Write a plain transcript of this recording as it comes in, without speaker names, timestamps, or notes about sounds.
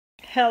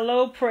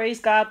Hello, praise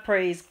God,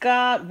 praise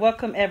God.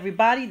 Welcome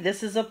everybody.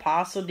 This is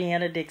Apostle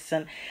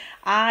DIXON.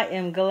 I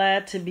am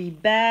glad to be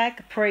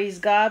back. Praise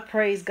God,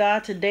 praise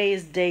God. Today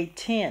is day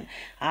 10.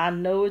 I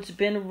know it's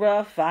been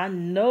rough.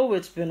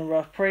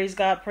 Praise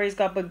God,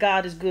 but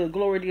God is good.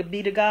 Glory to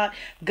be to God.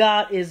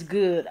 God is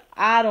good.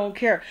 I don't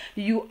care.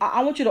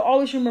 I want you to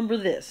always remember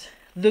this.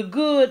 The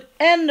good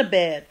and the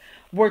bad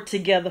work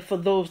together for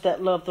those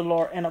that love the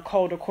Lord and are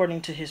called according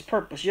to his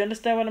purpose. You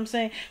understand what I'm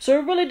saying? So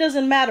it really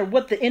doesn't matter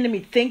what the enemy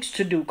thinks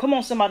to do. Come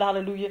on, somebody,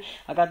 hallelujah.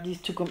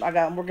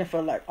 I'm working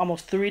for like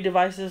almost 3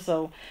 devices,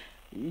 so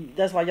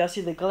that's why y'all see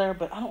the glare,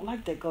 but I don't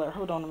like that glare.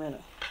 Hold on a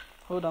minute.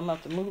 Hold on, I'm going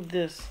to have to move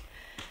this.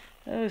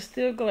 Oh, it's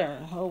still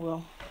glaring. Oh,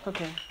 well.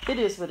 Okay. It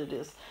is what it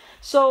is.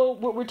 So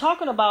what we're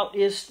talking about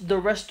is the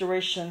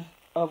restoration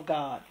of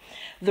God.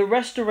 The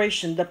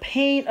restoration, the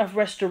pain of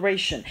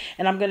restoration.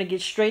 And I'm going to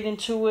get straight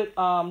into it.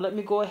 Let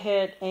me go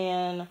ahead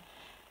and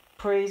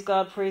praise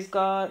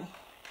God,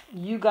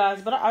 you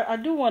guys. But I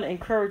do want to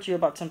encourage you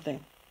about something.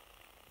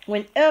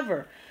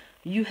 Whenever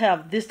you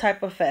have this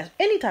type of fast,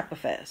 any type of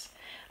fast,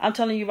 I'm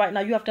telling you right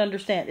now, you have to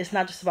understand, it's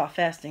not just about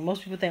fasting.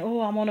 Most people think,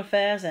 oh, I'm on a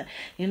fast and,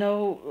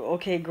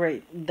 okay,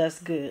 great. That's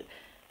good.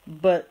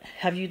 But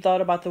have you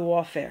thought about the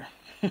warfare?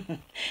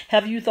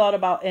 Have you thought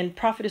about, and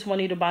Prophetess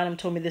Juanita Bynum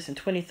told me this in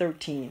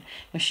 2013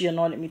 when she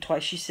anointed me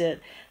twice. She said,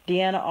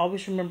 DEANNA,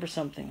 always remember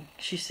something.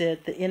 She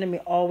said, the enemy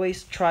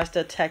always tries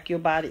to attack your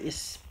body,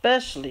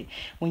 especially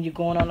when you're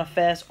going on a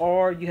fast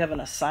or you have an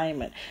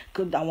assignment.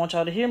 I want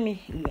y'all to hear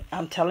me.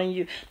 I'm telling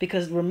you,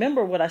 because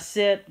remember what I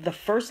said, the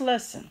first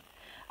lesson.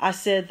 I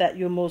said that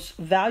your most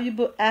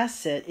valuable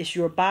asset is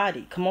your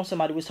body. Come on,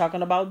 somebody was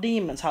talking about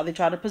demons, how they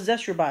try to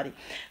possess your body.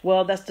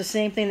 Well, that's the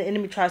same thing the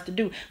enemy tries to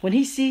do. When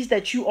he sees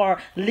that you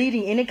are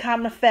leading any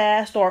kind of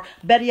fast or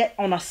better yet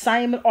on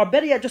assignment or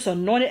better yet just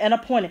anointed and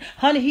appointed,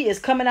 honey, he is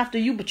coming after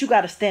you, but you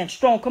got to stand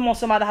strong. Come on,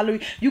 somebody,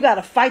 hallelujah. You got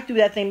to fight through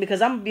that thing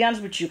because I'm going to be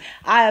honest with you.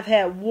 I have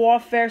had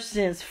warfare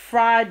since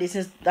Friday,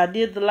 since I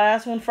did the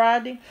last one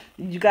Friday.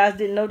 You guys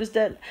didn't notice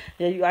that?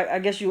 Yeah,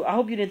 I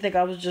hope you didn't think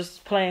I was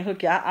just playing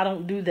hooky. I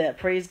don't do that.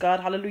 Praise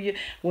God, hallelujah.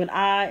 When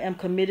I am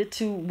committed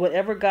to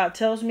whatever God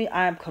tells me,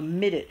 I am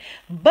committed.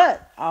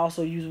 But I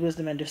also use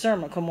wisdom and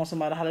discernment. Come on,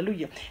 somebody,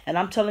 hallelujah. And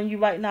I'm telling you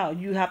right now,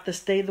 you have to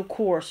stay the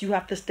course. You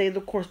have to stay the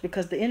course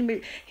because the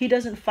enemy, he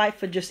doesn't fight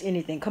for just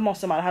anything. Come on,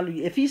 somebody,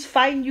 hallelujah. If he's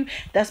fighting you,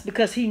 that's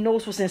because he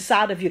knows what's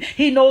inside of you.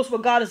 He knows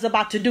what God is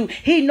about to do.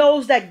 He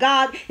knows that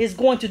God is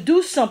going to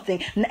do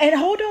something. And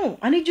hold on,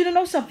 I need you to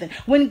know something.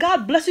 When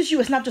God blesses you,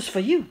 it's not just for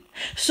you.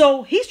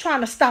 So he's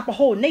trying to stop a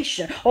whole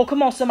nation. Oh,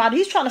 come on, somebody.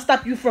 He's trying to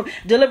stop you from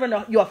delivering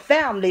your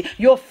family,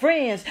 your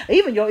friends,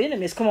 even your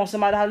enemies. Come on,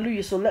 somebody.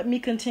 Hallelujah. So let me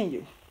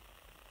continue.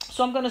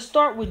 So I'm going to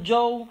start with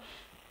Joel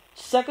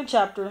 2nd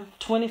chapter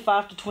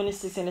 25 to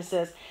 26. And it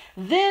says,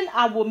 then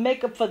I will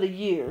make up for the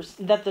years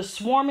that the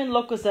swarming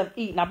locusts have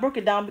eaten. I broke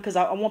it down because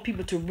I want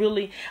people to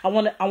really, I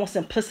want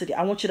simplicity.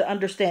 I want you to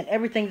understand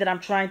everything that I'm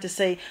trying to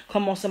say.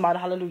 Come on, somebody,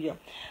 hallelujah.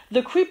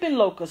 The creeping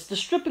locusts, the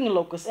stripping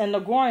locusts, and the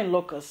growing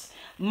locusts,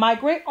 my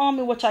great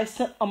army which I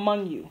sent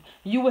among you.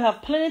 You will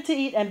have plenty to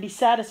eat and be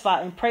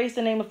satisfied, and praise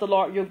the name of the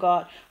Lord your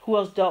God, who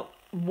has dealt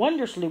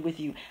wondrously with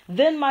you.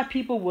 Then my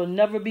people will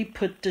never be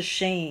put to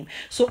shame.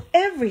 So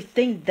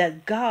everything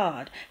that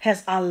God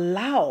has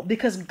allowed,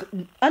 because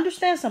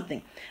understand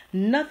something,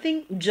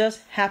 nothing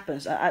just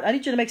happens. I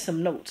need you to make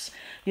some notes.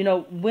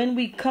 When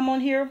we come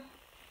on here,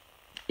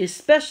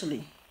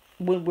 especially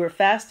when we're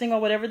fasting or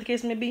whatever the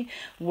case may be,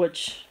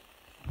 which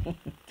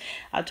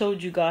I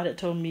told you God had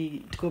told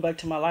me to go back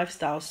to my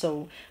lifestyle.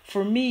 So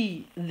for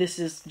me, this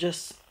is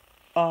just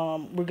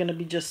we're going to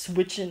be just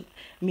switching,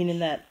 meaning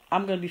that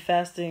I'm going to be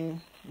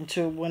fasting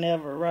until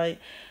whenever, right?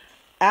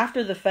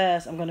 After the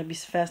fast, I'm going to be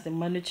fasting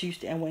Monday,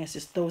 Tuesday, and Wednesday,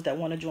 those that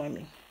want to join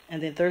me.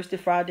 And then Thursday,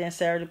 Friday, and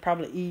Saturday,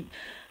 probably eat,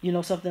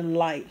 something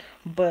light.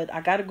 But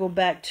I got to go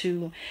back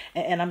to,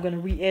 and I'm going to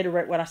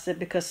reiterate what I said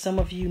because some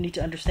of you need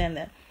to understand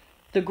that.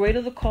 The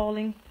greater the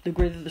calling, the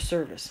greater the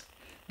service.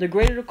 The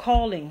greater the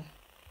calling,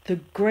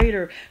 the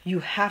greater you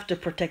have to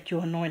protect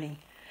your anointing.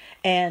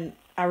 And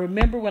I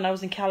remember when I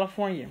was in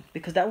California,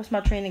 because that was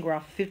my training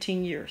ground for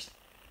 15 years.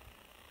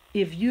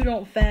 If you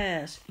don't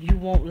fast, you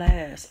won't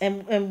last.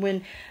 And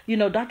when,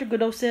 Dr.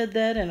 Godot said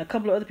that, and a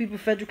couple of other people,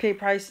 Frederick K.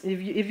 Price,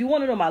 if you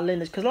want to know my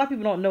lineage, because a lot of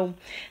people don't know,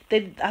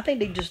 I think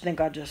they just think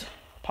I just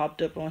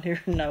popped up on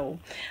here. No,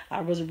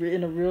 I was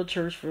in a real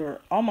church for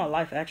all my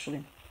life,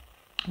 actually.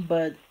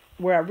 But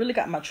where I really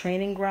got my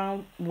training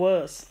ground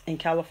was in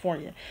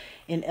California,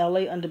 in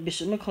LA under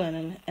Bishop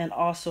McClellan and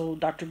also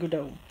Dr.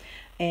 Godot.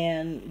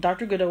 And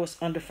Dr. Godot was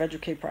under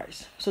Frederick K.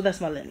 Price. So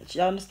that's my lineage.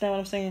 Y'all understand what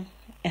I'm saying?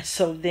 And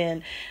so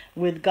then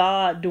with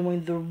God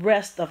doing the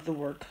rest of the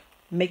work,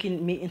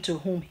 making me into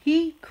whom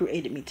he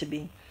created me to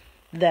be,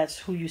 that's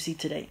who you see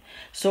today.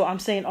 So I'm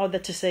saying all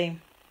that to say,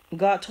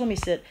 God told me,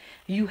 said,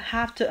 you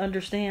have to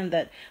understand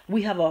that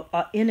we have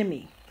a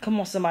enemy. Come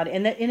on, somebody.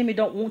 And that enemy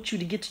don't want you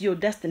to get to your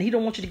destiny. He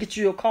don't want you to get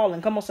to your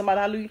calling. Come on, somebody.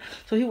 Hallelujah.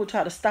 So he will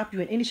try to stop you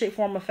in any shape,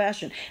 form, or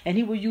fashion. And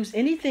he will use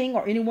anything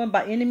or anyone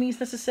by any means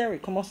necessary.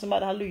 Come on,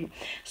 somebody. Hallelujah.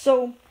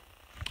 So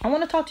I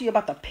want to talk to you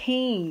about the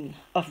pain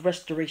of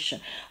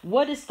restoration.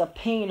 What is the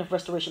pain of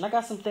restoration? I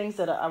got some things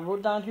that I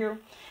wrote down here,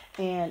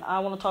 and I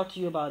want to talk to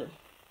you about it.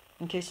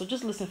 Okay, so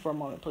just listen for a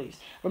moment, please.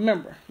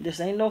 Remember, this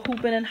ain't no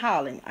hooping and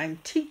hollering. I'm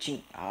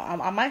teaching.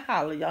 I might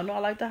holler. Y'all know I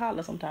like to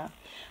holler sometimes.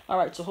 All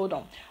right, so hold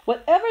on.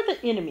 Whatever the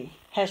enemy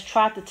has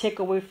tried to take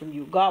away from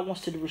you, God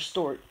wants to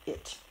restore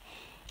it.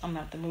 I'm going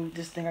to have to move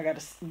this thing. I got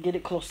to get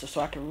it closer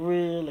so I can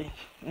really...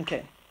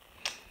 Okay.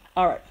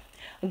 All right.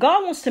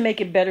 God wants to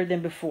make it better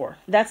than before.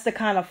 That's the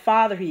kind of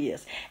father he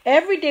is.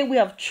 Every day we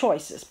have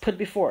choices put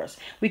before us.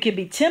 We can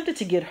be tempted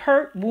to get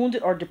hurt,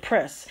 wounded, or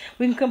depressed.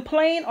 We can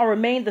complain or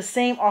remain the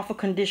same awful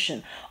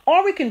condition.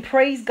 Or we can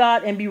praise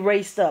God and be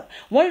raised up.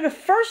 One of the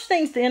first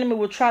things the enemy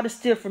will try to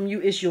steal from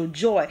you is your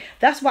joy.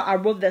 That's why I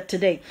wrote that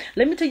today.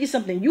 Let me tell you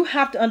something. You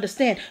have to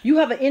understand. You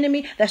have an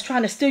enemy that's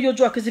trying to steal your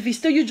joy. Because if he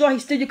steal your joy, he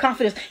steal your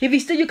confidence. If he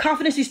steal your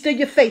confidence, he steal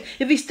your faith.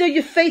 If he steal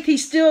your faith, he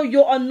steal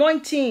your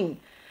anointing.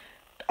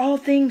 All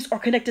things are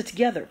connected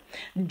together,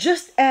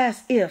 just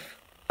as if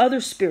other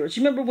spirits.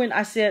 You remember when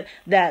I said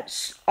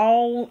that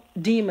all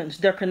demons,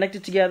 they're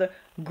connected together?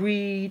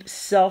 Greed,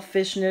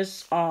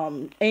 selfishness,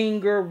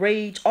 anger,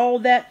 rage, all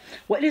that.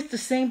 Well, it's the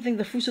same thing.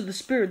 The fruits of the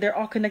spirit, they're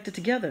all connected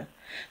together.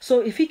 So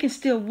if he can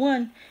steal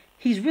one,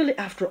 he's really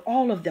after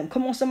all of them.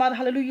 Come on, somebody.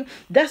 Hallelujah.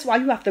 That's why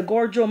you have to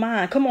guard your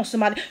mind. Come on,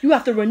 somebody. You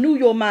have to renew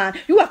your mind.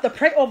 You have to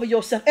pray over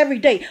yourself every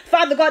day.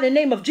 Father God, in the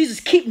name of Jesus,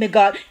 keep me,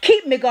 God.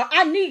 Keep me, God.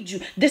 I need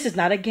you. This is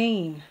not a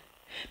game.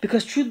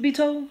 Because truth be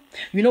told,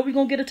 you know we're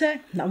going to get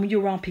attacked? Not when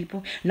you're around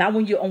people. Not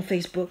when you're on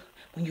Facebook.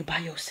 When you're by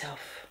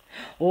yourself.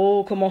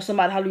 Oh, come on,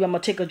 somebody. Hallelujah. I'm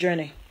going to take a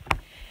journey.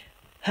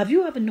 Have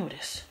you ever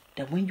noticed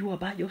that when you are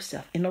by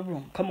yourself in a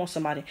room, come on,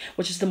 somebody,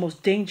 which is the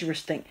most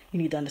dangerous thing,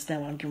 you need to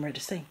understand what I'm getting ready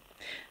to say.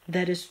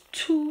 That is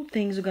two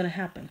things are going to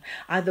happen.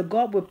 Either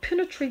God will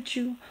penetrate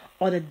you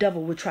or the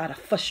devil will try to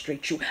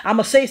frustrate you. I'm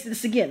going to say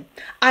this again.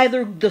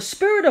 Either the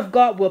Spirit of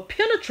God will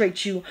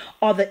penetrate you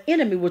or the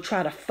enemy will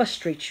try to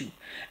frustrate you.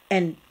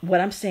 And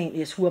what I'm saying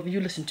is, whoever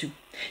you listen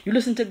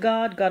to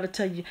God, God will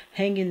tell you,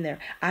 hang in there.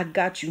 I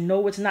got you.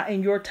 No, it's not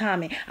in your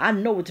timing. I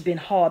know it's been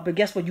hard, but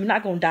guess what? You're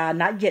not going to die.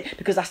 Not yet,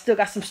 because I still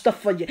got some stuff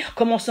for you.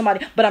 Come on,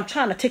 somebody. But I'm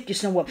trying to take you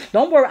somewhere.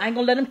 Don't worry. I ain't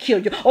going to let them kill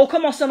you. Oh,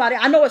 come on, somebody.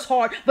 I know it's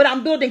hard, but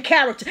I'm building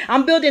character.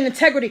 I'm building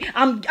integrity.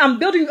 I'm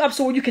building you up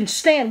so you can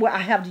stand where I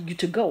have you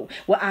to go,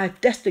 where I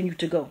destined you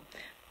to go.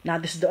 Now,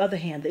 this is the other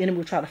hand. The enemy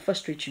will try to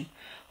frustrate you.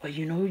 Well,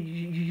 you know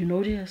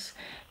this.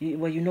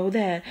 Well, you know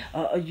that.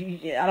 I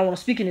don't want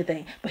to speak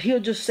anything. But he'll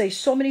just say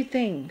so many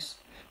things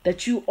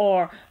that you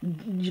are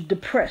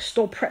depressed,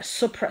 oppressed,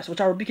 suppressed, which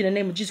I rebuke in the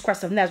name of Jesus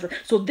Christ of Nazareth.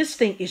 So this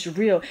thing is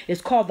real.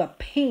 It's called the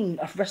pain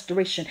of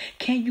restoration.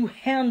 Can you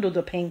handle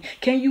the pain?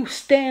 Can you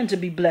stand to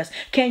be blessed?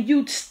 Can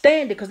you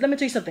stand it? Because let me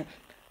tell you something.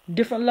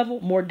 Different level,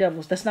 more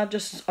devils. That's not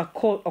just a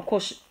quote.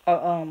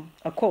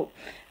 A quote.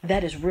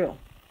 That is real.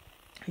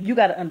 You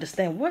got to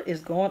understand what is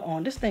going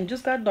on. This thing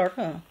just got dark,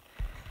 huh?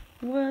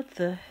 What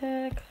the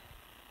heck?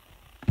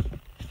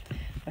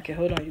 Okay,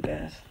 hold on, you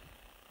guys.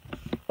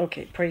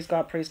 Okay, praise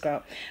God, praise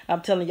God.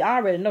 I'm telling you, I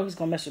already know he's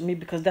going to mess with me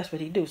because that's what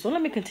he do. So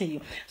let me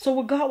continue. So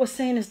what God was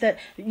saying is that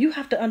you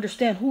have to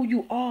understand who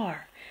you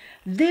are.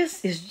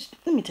 This is,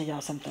 let me tell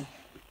y'all something.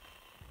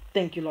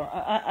 Thank you, Lord.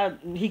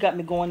 He got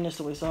me going this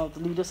way, so I have to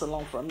leave this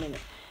alone for a minute.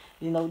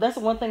 You know, that's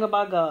the one thing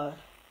about God.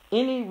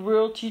 Any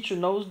real teacher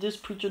knows this,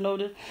 preacher knows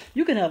this.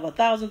 You can have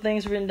 1,000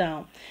 things written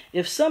down.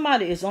 If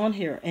somebody is on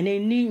here and they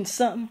need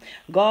something,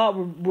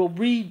 God will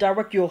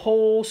redirect your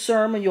whole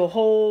sermon, your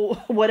whole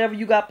whatever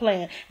you got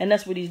planned. And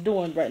that's what he's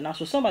doing right now.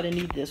 So somebody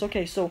needs this.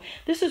 Okay, so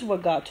this is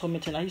what God told me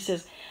tonight. He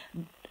says,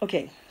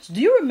 okay, so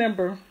do you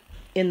remember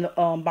in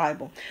the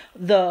Bible,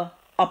 the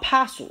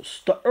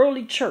apostles, the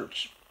early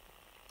church,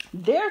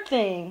 their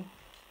thing,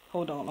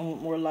 hold on, I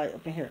want more light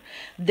up in here.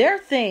 Their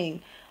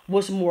thing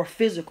was more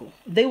physical.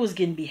 They was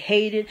getting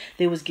beheaded.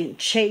 They was getting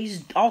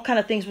chased. All kind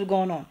of things were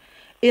going on.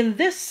 In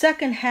this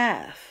second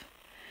half,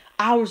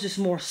 ours is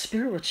more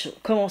spiritual.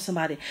 Come on,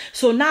 somebody.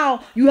 So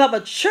now you have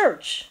a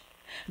church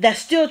that's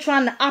still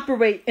trying to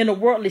operate in a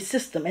worldly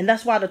system. And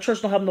that's why the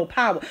church don't have no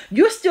power.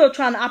 You're still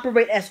trying to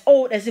operate as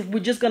old as if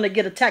we're just going to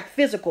get attacked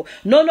physical.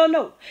 No, no,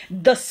 no.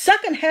 The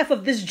second half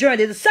of this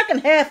journey, the second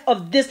half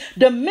of this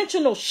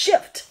dimensional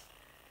shift,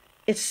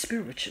 it's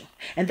spiritual.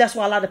 And that's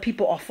why a lot of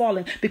people are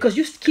falling, because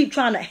you keep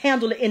trying to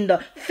handle it in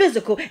the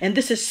physical, and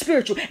this is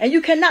spiritual. And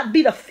you cannot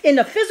be in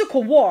a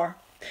physical war.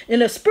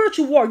 In a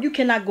spiritual war, you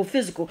cannot go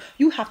physical.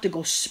 You have to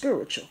go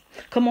spiritual.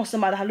 Come on,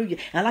 somebody, hallelujah.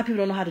 And a lot of people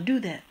don't know how to do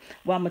that.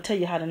 Well, I'm going to tell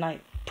you how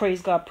tonight.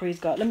 Praise God, praise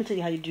God. Let me tell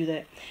you how you do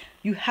that.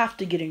 You have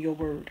to get in your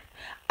word.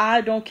 I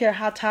don't care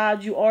how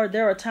tired you are.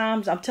 There are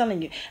times, I'm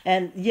telling you,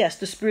 and yes,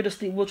 the spirit of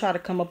sleep will try to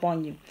come up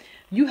on you.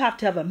 You have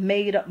to have a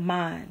made up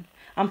mind.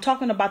 I'm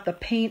talking about the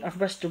pain of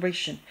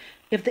restoration.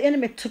 If the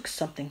enemy took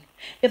something,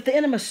 if the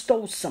enemy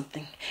stole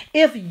something,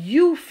 if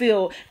you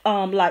feel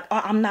like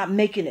I'm not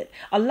making it.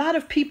 A lot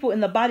of people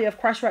in the body of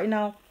Christ right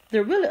now,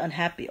 they're really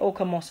unhappy. Oh,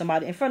 come on,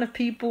 somebody. In front of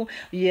people,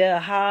 yeah,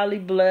 highly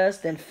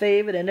blessed and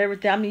favored and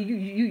everything. I mean,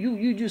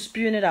 you just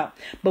spewing it out.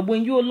 But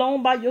when you're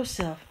alone by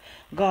yourself,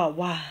 God,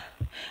 why?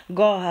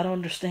 God, I don't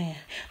understand.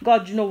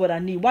 God, you know what I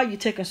need. Why are you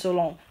taking so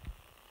long?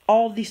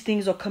 All these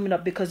things are coming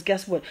up because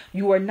guess what?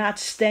 You are not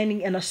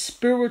standing in a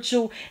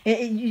spiritual.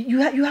 You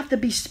have to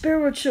be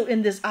spiritual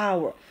in this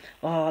hour.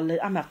 Oh, I'm going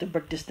to have to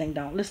break this thing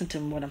down. Listen to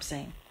me what I'm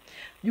saying.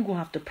 You're going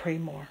to have to pray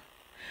more.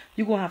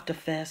 You're going to have to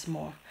fast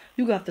more.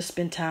 You're going to have to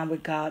spend time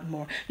with God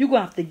more. You're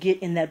going to have to get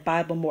in that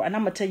Bible more. And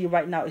I'm going to tell you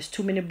right now, it's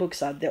too many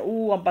books out there.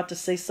 Oh, I'm about to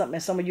say something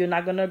and some of you are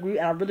not going to agree.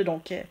 And I really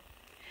don't care.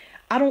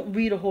 I don't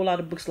read a whole lot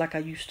of books like I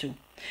used to.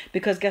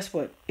 Because guess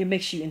what? It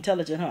makes you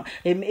intelligent, huh?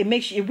 It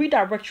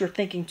redirects your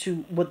thinking to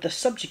what the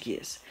subject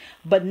is.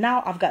 But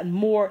now I've gotten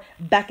more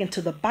back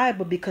into the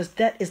Bible because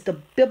that is the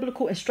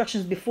biblical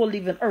instructions before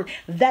leaving earth.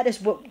 That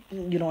is what,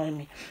 you know what I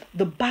mean?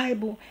 The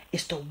Bible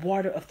is the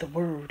water of the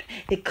word.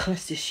 It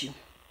cleanses you.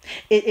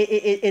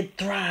 It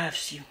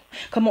thrives you.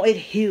 Come on, it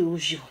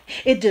heals you.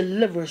 It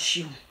delivers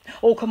you.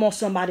 Oh, come on,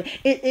 somebody.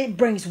 It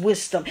brings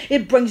wisdom.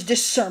 It brings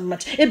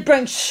discernment. It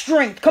brings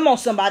strength. Come on,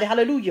 somebody.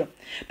 Hallelujah.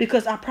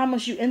 Because I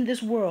promise you, in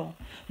this world,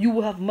 you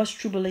will have much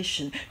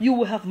tribulation. You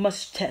will have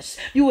much tests.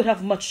 You will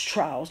have much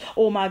trials.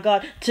 Oh, my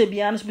God. To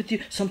be honest with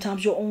you,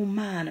 sometimes your own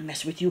mind will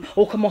mess with you.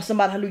 Oh, come on,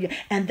 somebody. Hallelujah.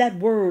 And that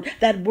word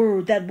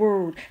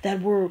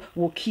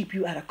will keep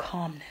you at a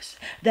calmness.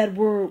 That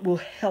word will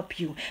help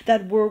you.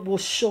 That word will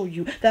show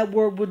you. That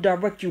word will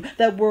direct you.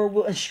 That word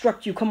will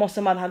instruct you. Come on,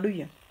 somebody.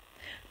 Hallelujah.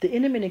 The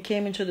enemy that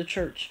came into the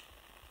church,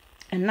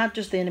 and not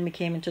just the enemy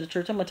came into the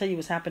church. I'm going to tell you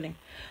what's happening.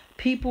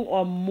 People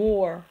are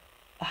more,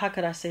 how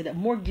could I say that?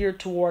 More geared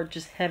toward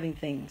just having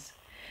things.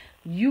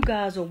 You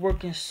guys are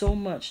working so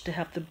much to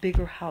have the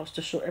bigger house,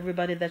 to show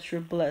everybody that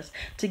you're blessed,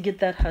 to get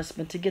that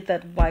husband, to get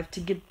that wife, to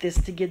get this,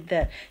 to get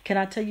that. Can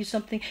I tell you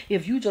something?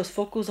 If you just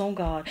focus on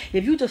God,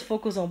 if you just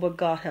focus on what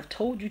God have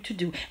told you to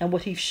do and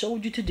what he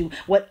showed you to do,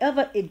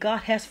 whatever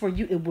God has for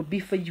you, it will be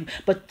for you.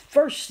 But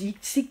first,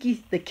 seek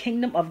ye the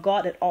kingdom of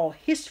God and all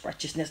his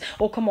righteousness.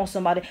 Oh, come on,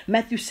 somebody.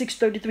 Matthew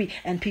 6:33.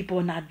 And people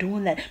are not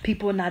doing that.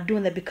 People are not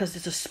doing that because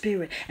it's a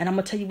spirit. And I'm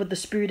going to tell you what the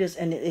spirit is,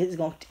 and it's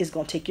going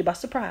to take you by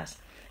surprise.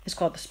 It's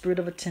called the spirit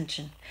of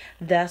attention.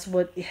 That's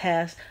what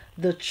has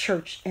the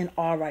church in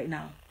awe right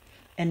now.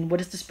 And what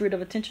is the spirit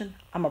of attention?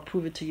 I'm going to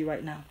prove it to you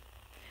right now.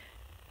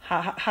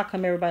 How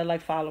come everybody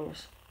like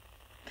followers?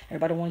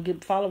 Everybody want to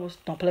get followers?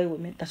 Don't play with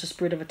me. That's the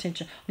spirit of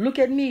attention. Look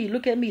at me,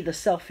 the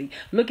selfie.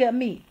 Look at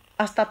me.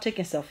 I stopped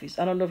taking selfies.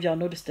 I don't know if y'all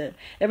noticed that.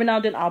 Every now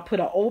and then I'll put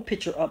an old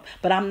picture up,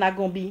 but I'm not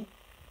going to be,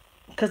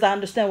 because I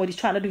understand what he's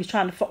trying to do. He's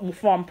trying to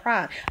form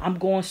pride. I'm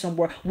going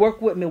somewhere.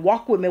 Work with me.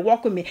 Walk with me.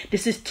 Walk with me.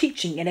 This is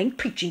teaching. It ain't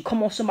preaching.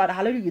 Come on, somebody.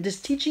 Hallelujah. This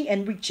is teaching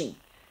and reaching.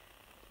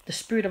 The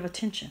spirit of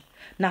attention.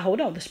 Now, hold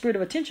on. The spirit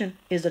of attention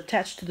is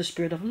attached to the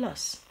spirit of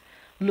lust.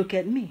 Look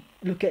at me.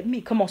 Look at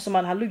me. Come on,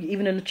 somebody. Hallelujah.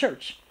 Even in the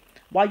church.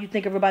 Why you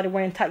think everybody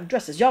wearing tight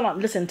dresses? Y'all aren't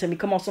listening to me.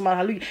 Come on, somebody,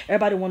 hallelujah.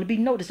 Everybody want to be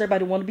noticed.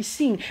 Everybody want to be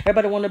seen.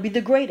 Everybody want to be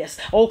the greatest.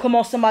 Oh, come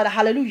on, somebody,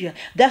 hallelujah.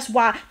 That's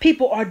why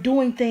people are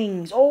doing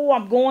things. Oh,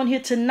 I'm going here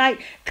tonight.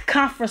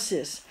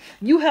 Conferences.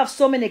 You have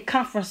so many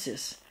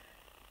conferences,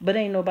 but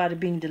ain't nobody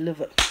being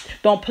delivered.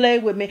 Don't play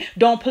with me.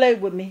 Don't play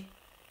with me.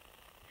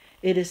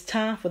 It is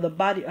time for the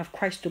body of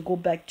Christ to go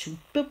back to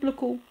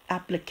biblical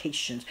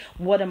applications.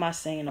 What am I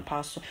saying,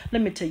 Apostle?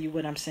 Let me tell you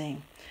what I'm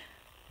saying.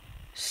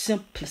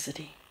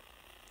 Simplicity.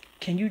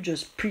 Can you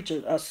just preach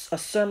a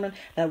sermon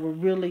that will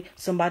really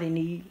somebody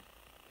need?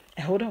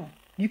 And hold on.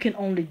 You can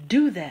only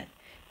do that.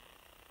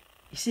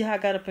 You see how I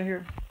got up in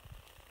here?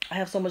 I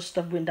have so much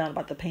stuff written down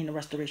about the pain and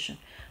restoration.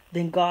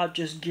 Then God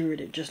just geared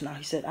it just now.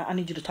 He said, I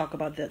need you to talk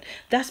about that.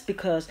 That's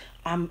because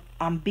I'm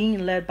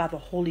being led by the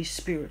Holy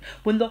Spirit.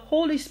 When the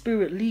Holy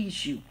Spirit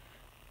leads you,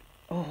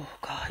 oh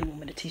God, he want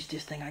me to teach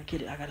this thing. I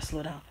get it. I got to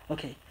slow down.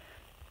 Okay.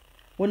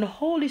 When the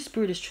Holy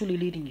Spirit is truly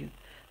leading you,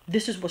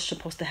 this is what's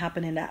supposed to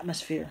happen in the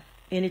atmosphere.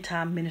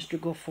 Anytime ministry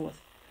go forth,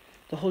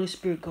 the Holy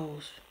Spirit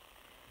goes,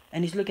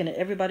 and he's looking at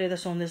everybody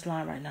that's on this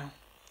line right now,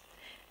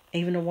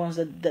 even the ones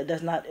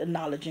that's not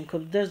acknowledging,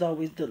 because there's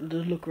always the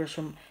lookers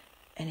from,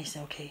 and he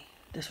said, okay,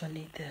 this one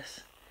need this,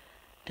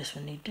 this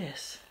one need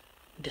this,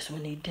 this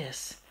one need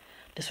this,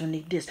 this one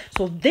need this.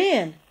 So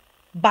then,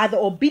 by the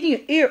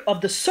obedient ear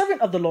of the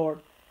servant of the Lord,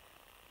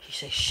 he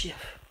says,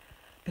 shift.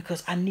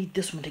 Because I need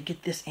this one to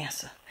get this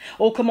answer.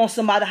 Oh, come on,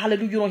 somebody,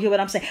 hallelujah, you don't hear what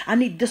I'm saying. I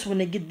need this one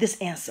to get this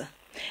answer.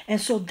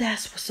 And so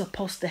that's what's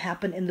supposed to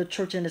happen in the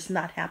church, and it's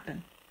not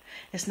happening.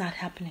 It's not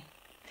happening.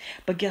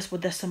 But guess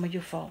what? That's some of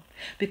your fault.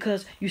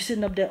 Because you're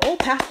sitting up there, oh,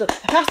 Pastor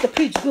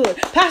preached good.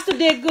 Pastor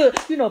did good.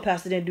 You know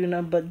Pastor didn't do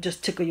nothing but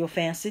just tickle your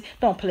fancy.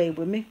 Don't play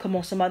with me. Come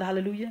on, somebody,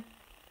 hallelujah.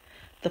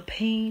 The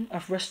pain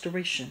of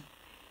restoration.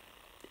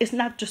 It's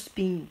not just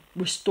being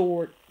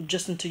restored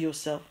just into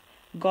yourself.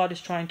 God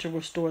is trying to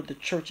restore the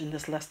church in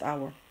this last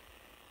hour.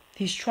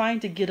 He's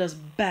trying to get us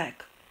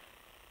back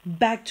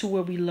to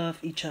where we love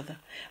each other,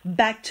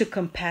 back to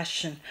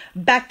compassion,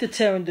 back to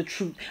telling the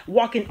truth,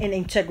 walking in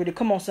integrity.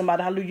 Come on,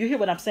 somebody, hallelujah. You hear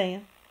what I'm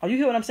saying? Are you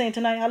hear what I'm saying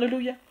tonight?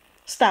 Hallelujah.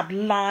 Stop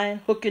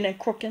lying, hooking and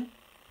crooking.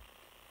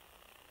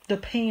 The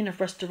pain of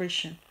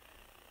restoration.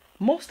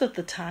 Most of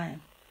the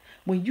time,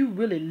 When you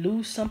really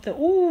lose something,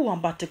 ooh, I'm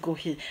about to go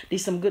here.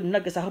 These some good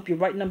nuggets. I hope you're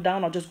writing them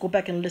down. I'll just go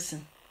back and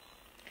listen.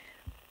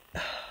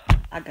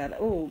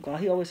 Oh God,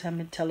 he always had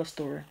me tell a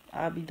story.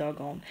 I'll be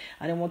doggone.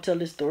 I didn't want to tell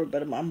this story,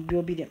 but I'm going to be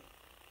obedient.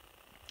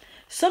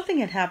 Something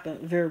had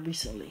happened very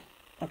recently,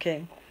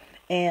 okay?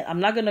 And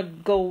I'm not going to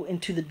go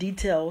into the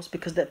details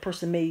because that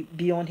person may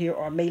be on here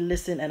or may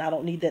listen, and I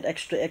don't need that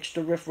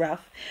extra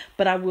riffraff.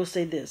 But I will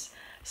say this.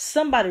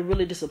 Somebody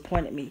really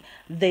disappointed me.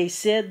 They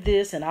said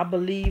this, and I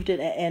believed it,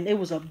 and it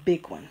was a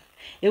big one.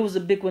 It was a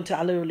big one till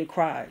I literally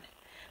cried.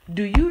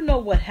 Do you know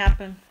what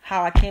happened?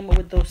 How I came up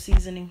with those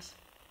seasonings?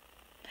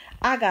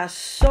 I got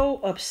so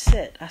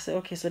upset. I said,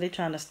 okay, so they're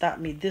trying to stop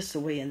me this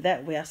way and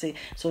that way. I say,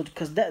 so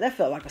because that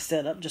felt like a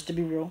setup, just to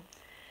be real.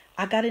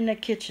 I got in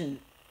that kitchen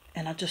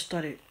and I just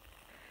started,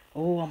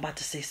 I'm about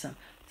to say something.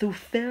 Through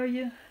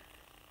failure,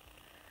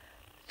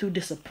 through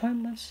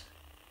disappointments,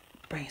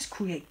 brings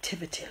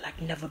creativity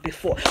like never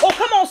before. Oh,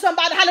 come on,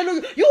 somebody.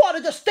 Hallelujah. You ought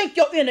to just think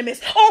your enemies.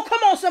 Oh,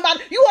 come on,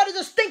 somebody. You ought to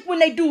just think when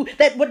they do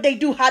that, what they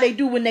do, how they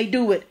do when they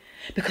do it.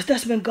 Because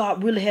that's when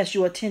God really has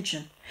your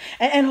attention.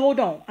 And hold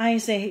on. I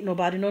ain't saying hate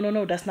nobody.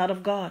 No. That's not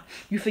of God.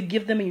 You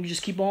forgive them and you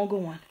just keep on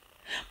going.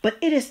 But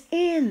it is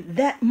in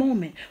that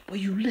moment where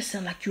you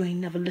listen like you ain't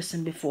never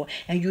listened before.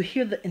 And you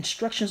hear the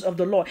instructions of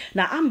the Lord.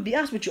 Now, I'm going to be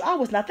honest with you. I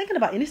was not thinking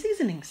about any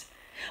seasonings.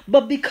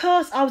 But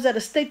because I was at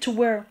a state to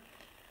where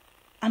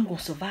I'm going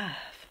to survive.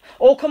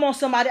 Oh, come on,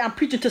 somebody. I'm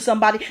preaching to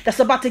somebody that's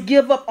about to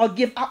give up or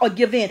give out or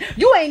give in.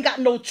 You ain't got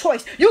no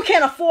choice. You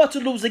can't afford to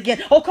lose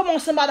again. Oh, come on,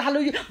 somebody.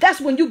 Hallelujah.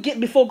 That's when you get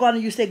before God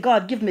and you say,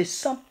 God, give me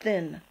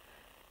something.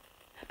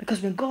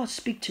 Because when God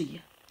speaks to you,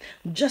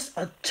 just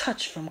a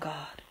touch from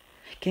God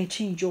can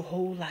change your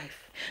whole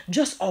life.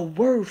 Just a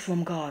word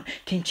from God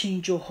can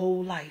change your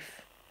whole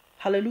life.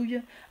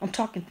 Hallelujah. I'm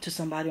talking to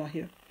somebody on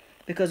here.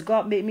 Because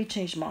God made me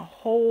change my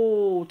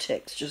whole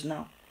text just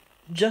now.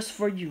 Just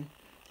for you.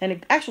 And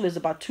it actually is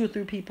about 2 or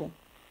 3 people.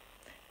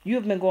 You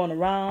have been going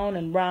around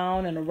and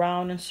round and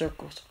around in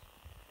circles.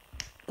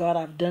 God,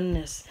 I've done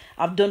this.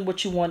 I've done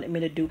what you wanted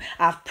me to do.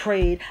 I've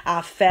prayed.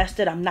 I've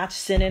fasted. I'm not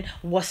sinning.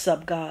 What's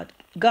up, God?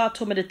 God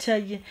told me to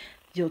tell you,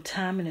 your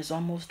timing is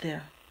almost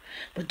there.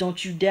 But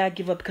don't you dare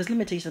give up. Because let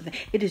me tell you something.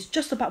 It is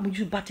just about when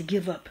you're about to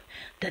give up.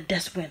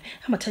 That's when.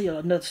 I'm going to tell you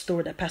another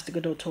story that Pastor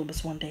Godot told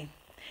us one day.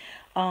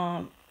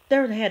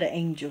 There they had an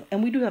angel.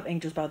 And we do have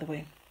angels, by the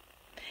way.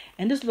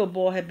 And this little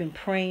boy had been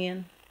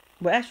praying.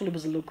 Well, actually, it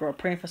was a little girl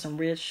praying for some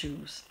red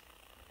shoes.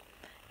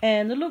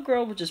 And the little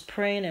girl was just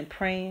praying and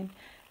praying.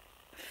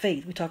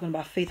 Faith. We're talking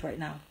about faith right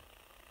now.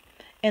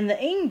 And the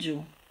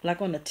angel,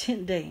 like on the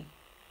 10th day,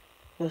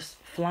 was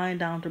flying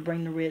down to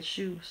bring the red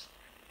shoes.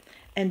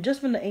 And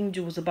just when the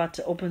angel was about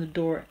to open the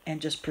door and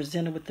just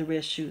present her with the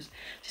red shoes,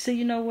 she said,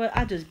 you know what?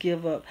 I just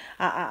give up.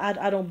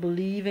 I don't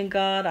believe in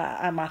God.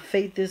 My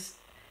faith is...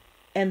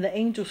 And the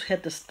angels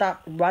had to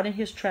stop right in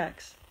his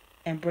tracks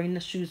and bring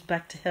the shoes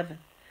back to heaven.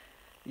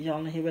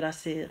 Y'all hear what I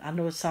said? I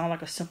know it sounds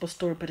like a simple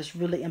story, but it's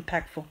really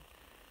impactful.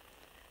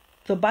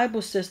 The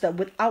Bible says that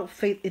without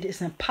faith, it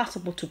is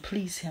impossible to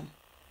please him.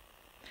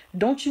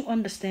 Don't you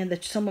understand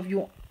that some of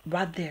you are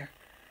right there?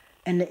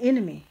 And the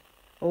enemy,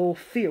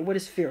 fear. What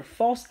is fear?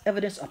 False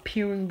evidence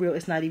appearing real.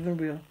 It's not even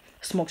real.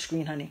 Smoke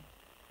screen, honey.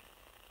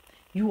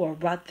 You are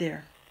right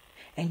there.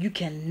 And you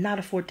cannot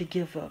afford to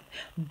give up.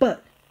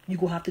 But you're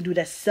going to have to do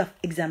that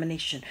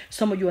self-examination.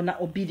 Some of you are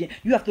not obedient.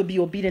 You have to be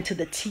obedient to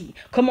the T.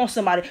 Come on,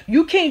 somebody.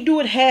 You can't do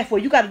it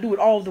halfway. You got to do it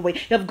all the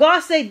way. If God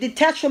say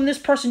detach from this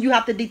person, you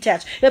have to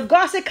detach. If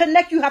God say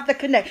connect, you have to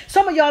connect.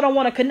 Some of y'all don't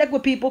want to connect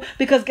with people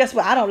because guess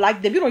what? I don't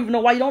like them. You don't even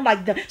know why you don't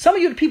like them. Some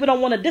of you people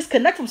don't want to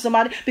disconnect from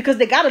somebody because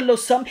they got a little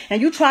something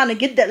and you trying to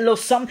get that little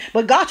something,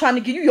 but God trying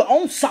to give you your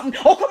own something.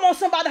 Oh, come on,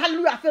 somebody.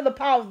 Hallelujah. I feel the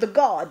power of the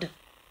God.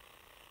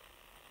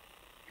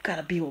 You got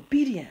to be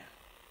obedient.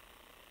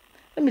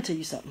 Let me tell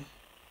you something.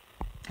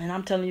 And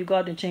I'm telling you,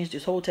 God didn't change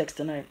this whole text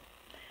tonight.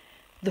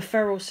 The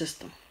Pharaoh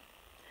system.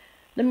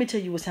 Let me tell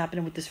you what's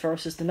happening with this Pharaoh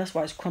system. That's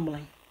why it's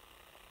crumbling.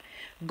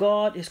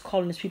 God is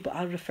calling his people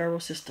out of the Pharaoh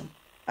system.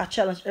 I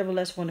challenge every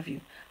last one of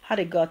you. How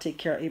did God take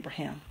care of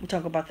Abraham? We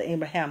talk about the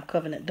Abraham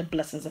covenant, the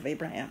blessings of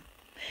Abraham.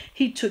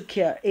 He took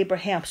care of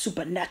Abraham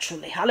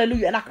supernaturally.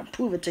 Hallelujah. And I can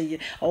prove it to you.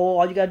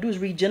 All you got to do is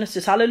read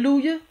Genesis.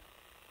 Hallelujah.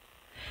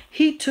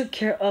 He took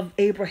care of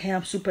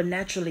Abraham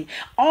supernaturally.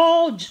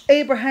 All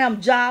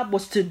Abraham's job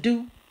was to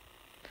do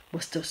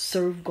was to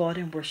serve God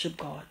and worship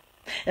God.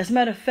 As a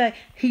matter of fact,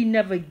 he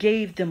never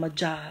gave them a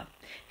job.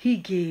 He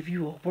gave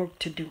you a work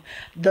to do.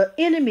 The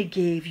enemy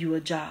gave you a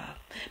job.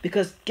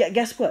 Because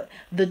guess what?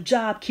 The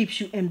job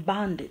keeps you in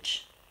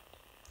bondage.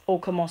 Oh,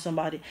 come on,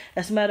 somebody.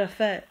 As a matter of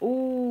fact,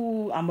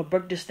 I'm going to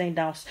break this thing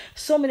down.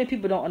 So many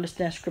people don't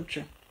understand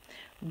scripture.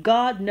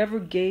 God never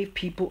gave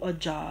people a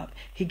job.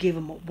 He gave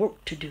them a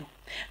work to do.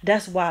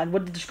 That's why,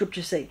 what did the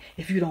scripture say?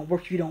 If you don't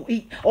work, you don't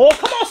eat. Oh,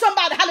 come on,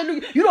 somebody.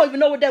 Hallelujah. You don't even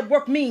know what that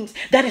work means.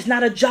 That is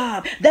not a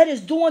job. That is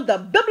doing the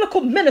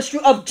biblical ministry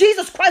of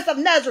Jesus Christ of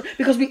Nazareth,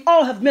 because we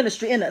all have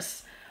ministry in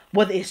us.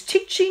 Whether it's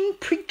teaching,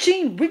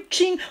 preaching,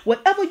 reaching,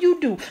 whatever you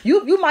do,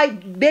 you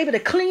might be able to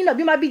clean up.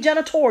 You might be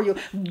janitorial.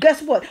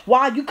 Guess what?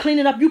 While you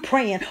cleaning up, you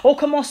praying. Oh,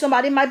 come on,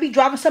 somebody might be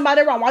driving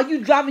somebody around. While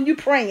you driving, you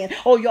praying.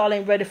 Oh, y'all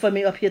ain't ready for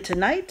me up here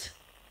tonight.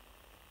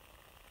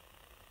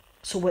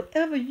 So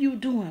whatever you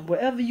doing,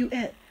 wherever you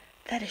at,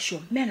 that is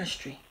your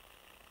ministry.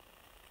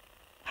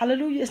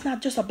 Hallelujah. It's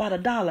not just about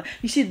 $1.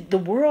 You see, the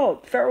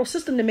world, Pharaoh's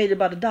system, they made it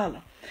about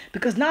 $1.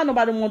 Because now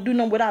nobody want to do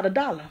nothing without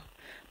 $1.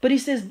 But he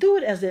says, do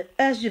it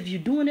as if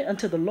you're doing it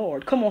unto the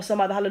Lord. Come on,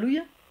 somebody,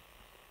 hallelujah.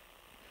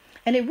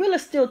 And it really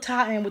still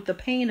tie in with the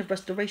pain of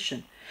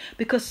restoration.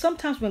 Because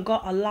sometimes when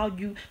God allowed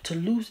you to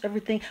lose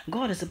everything,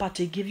 God is about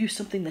to give you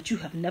something that you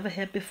have never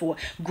had before.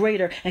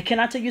 Greater. And can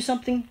I tell you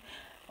something?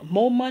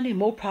 More money,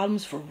 more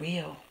problems for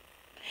real.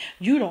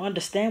 You don't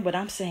understand what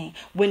I'm saying.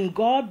 When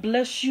God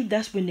bless you,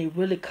 that's when they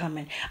really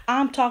coming.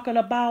 I'm talking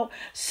about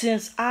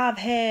since I've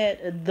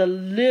had the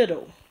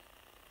little,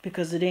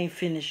 because it ain't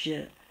finished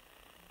yet.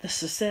 The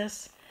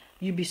success,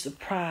 you'd be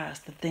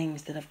surprised the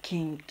things that have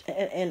came.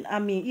 And I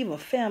mean, even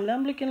family,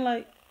 I'm looking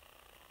like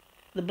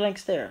the blank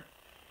stare.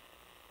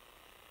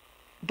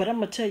 But I'm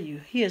going to tell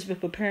you, he has been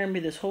preparing me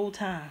this whole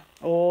time.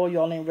 Oh,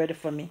 y'all ain't ready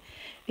for me.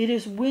 It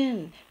is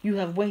when you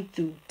have went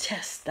through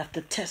test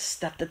after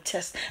test after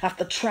test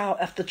after trial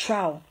after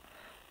trial.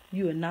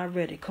 You are not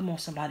ready. Come on,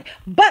 somebody.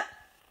 But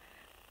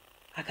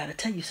I got to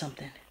tell you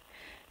something.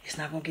 It's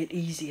not going to get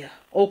easier.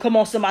 Oh, come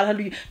on, somebody.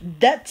 Hallelujah.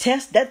 That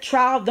test, that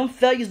trial, them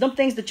failures, them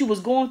things that you was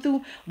going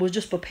through was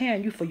just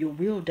preparing you for your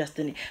real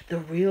destiny. The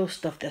real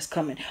stuff that's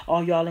coming.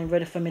 Oh, y'all ain't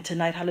ready for me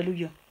tonight.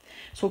 Hallelujah.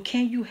 So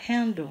can you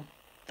handle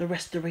the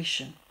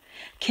restoration?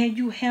 Can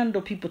you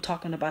handle people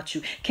talking about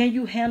you? Can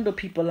you handle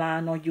people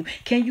lying on you?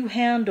 Can you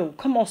handle,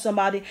 come on,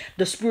 somebody,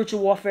 the spiritual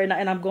warfare?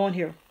 And I'm going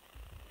here.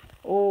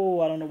 Oh,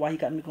 I don't know why he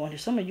got me going here.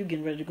 Some of you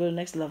getting ready to go to the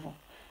next level.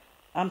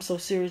 I'm so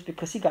serious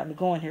because he got me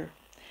going here.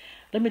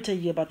 Let me tell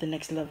you about the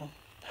next level.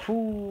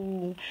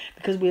 Ooh,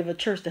 because we have a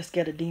church that's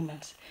scared of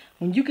demons.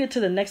 When you get to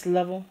the next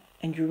level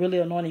and you're really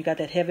anointed, you got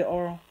that heavy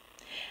oil.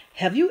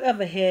 Have you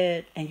ever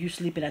had, and you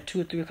sleeping at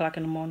 2 or 3 o'clock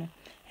in the morning,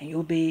 and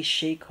your bed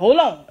shake? Hold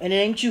on. And it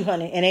ain't you,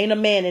 honey. And ain't a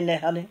man in there,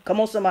 honey.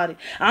 Come on, somebody.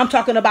 I'm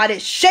talking about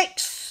it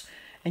shakes.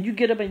 And you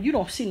get up and you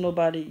don't see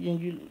nobody.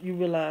 And you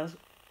realize,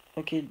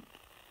 okay,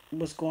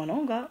 what's going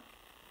on, God?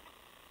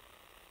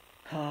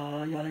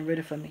 Y'all ain't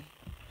ready for me.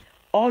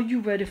 Are you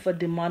ready for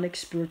demonic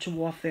spiritual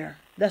warfare?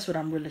 That's what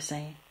I'm really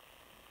saying.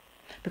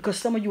 Because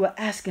some of you are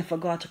asking for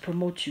God to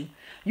promote you.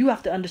 You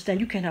have to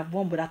understand you can't have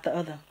one without the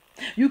other.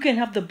 You can't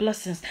have the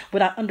blessings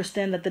without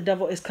understanding that the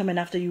devil is coming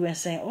after you and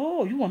saying,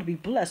 oh, you want to be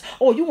blessed.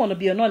 Oh, you want to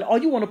be anointed. Or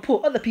you want to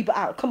pull other people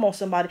out. Come on,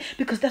 somebody.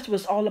 Because that's what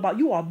it's all about.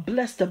 You are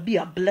blessed to be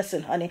a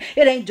blessing, honey.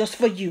 It ain't just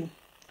for you.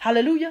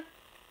 Hallelujah.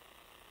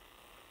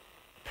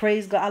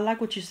 Praise God. I like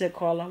what you said,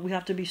 Carla. We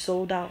have to be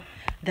sold out.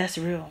 That's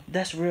real.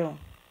 That's real.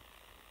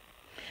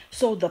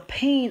 So the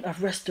pain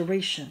of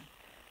restoration,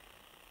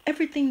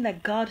 everything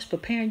that God is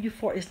preparing you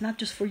for is not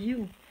just for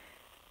you.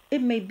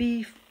 It may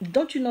be,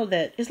 don't you know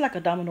that it's like a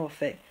domino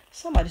effect?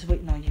 Somebody's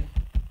waiting on you.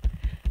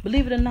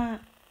 Believe it or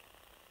not,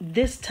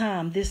 this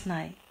time, this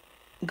night,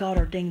 God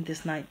ordained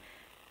this night.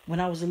 When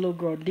I was a little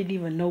girl, didn't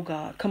even know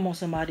God. Come on,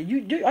 somebody.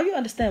 Are you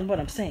understand what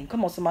I'm saying?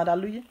 Come on, somebody.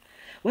 Hallelujah.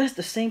 Well, it's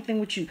the same thing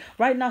with you.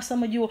 Right now,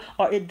 some of you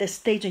are at this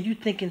stage and you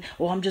thinking,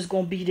 oh, I'm just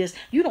going to be this.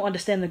 You don't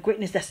understand the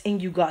greatness that's in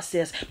you, God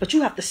says. But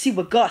you have to see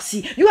what God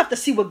see. You have to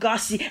see what God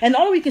see. And the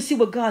only way you can see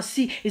what God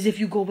see is if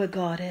you go where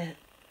God at.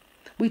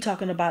 We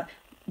talking about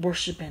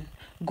worshiping,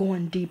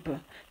 going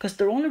deeper. Because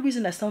the only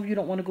reason that some of you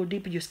don't want to go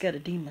deeper, you're scared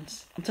of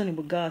demons. I'm telling you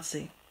what God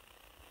say.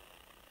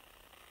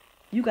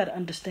 You got to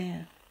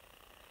understand.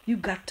 You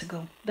got to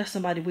go. There's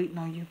somebody waiting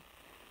on you.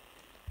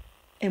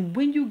 And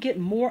when you get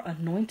more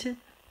anointed,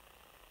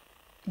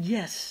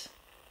 yes,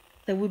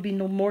 there will be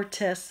no more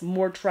tests,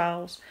 more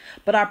trials.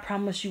 But I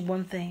promise you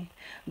one thing.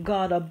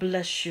 God will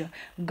bless you.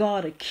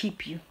 God will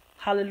keep you.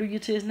 Hallelujah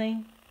to his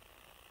name.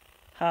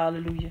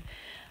 Hallelujah.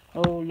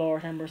 Oh,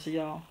 Lord, have mercy,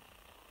 y'all.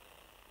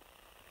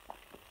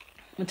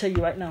 I'm going to tell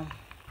you right now.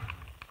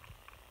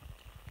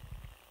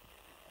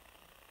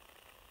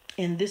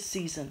 In this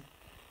season,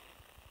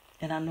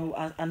 and I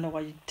know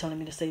why you're telling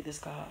me to say this,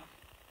 God.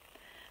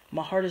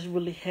 My heart is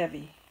really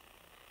heavy.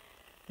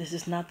 This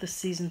is not the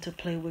season to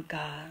play with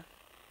God.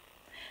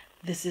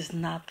 This is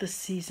not the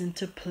season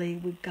to play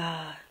with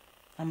God.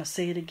 I'm going to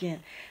say it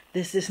again.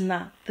 This is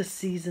not the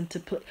season to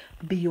play.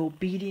 Be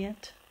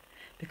obedient,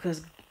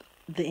 because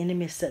the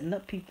enemy is setting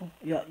up people.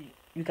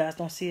 You guys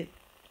don't see it.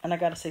 And I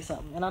got to say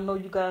something. And I know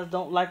you guys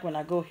don't like when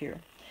I go here.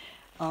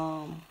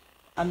 I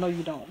know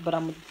you don't, but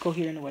I'm going to go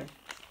here anyway.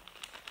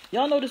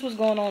 Y'all know this was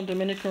going on in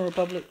Dominican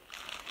Republic.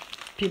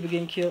 People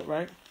getting killed,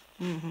 right?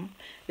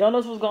 Y'all know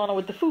this was going on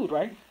with the food,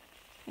 right?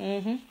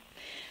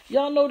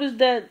 Y'all notice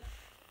that,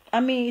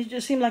 I mean, it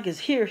just seemed like it's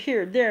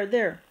here,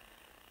 there.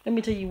 Let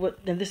me tell you what,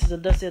 and this is a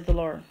thus saith the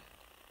Lord.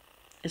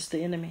 It's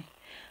the enemy.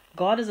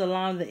 God is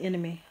allowing the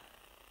enemy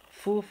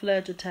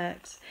full-fledged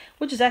attacks,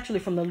 which is actually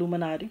from the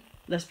Illuminati.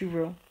 Let's be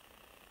real.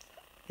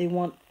 They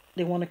want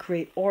to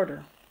create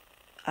order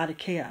out of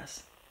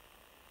chaos.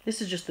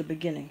 This is just the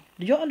beginning.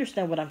 Do y'all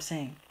understand what I'm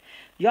saying?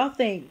 Y'all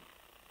think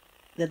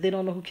that they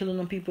don't know who killing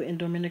them people in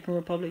Dominican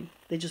Republic?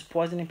 They just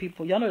poisoning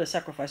people. Y'all know the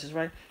sacrifices,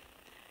 right?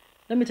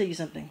 Let me tell you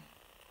something.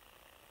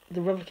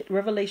 The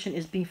revelation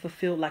is being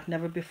fulfilled like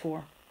never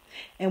before.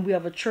 And we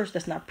have a church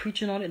that's not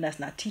preaching on it, that's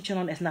not teaching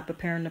on it, that's not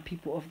preparing the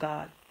people of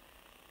God.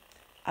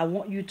 I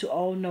want you to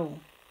all know,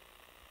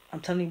 I'm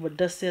telling you what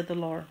thus said the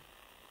Lord,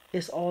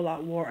 it's all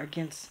out war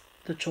against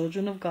the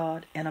children of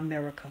God and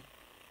America.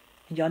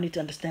 And y'all need to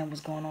understand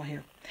what's going on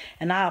here.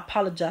 And I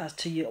apologize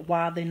to you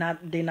why they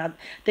can't.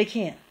 They're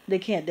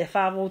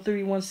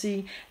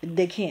 5031C.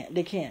 They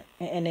can't.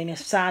 And they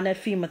sign that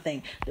FEMA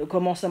thing.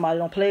 Come on, somebody,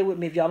 don't play with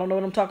me. If y'all don't know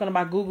what I'm talking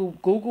about,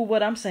 Google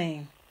what I'm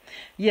saying.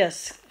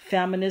 Yes,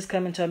 famine is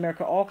coming to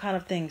America, all kind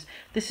of things.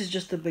 This is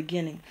just the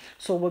beginning.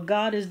 So what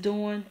God is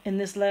doing in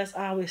this last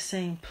hour is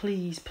saying,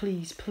 please,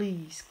 please,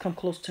 please come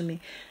close to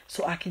me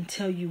so I can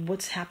tell you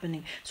what's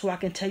happening. So I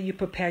can tell you,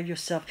 prepare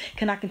yourself.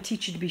 I can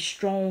teach you to be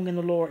strong in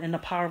the Lord and the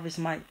power of his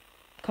might.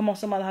 Come on,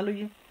 somebody,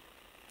 hallelujah.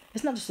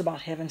 It's not just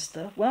about heaven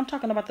stuff. When I'm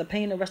talking about the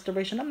pain and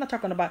restoration, I'm not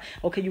talking about,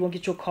 okay, you're going to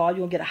get your car, you're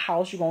going to get a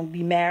house, you're going to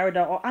be married.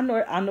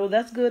 I know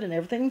that's good and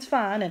everything's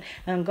fine.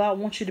 And God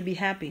wants you to be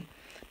happy.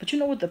 But you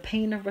know what the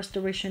pain of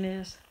restoration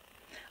is?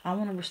 I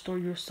want to restore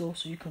your soul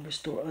so you can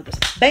restore others.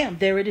 Bam,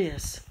 there it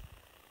is.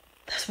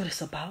 That's what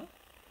it's about.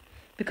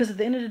 Because at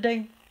the end of the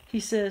day, he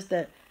says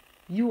that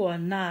you are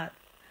not,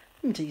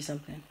 let me tell you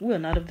something, we are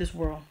not of this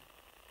world.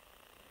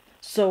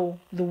 So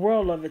the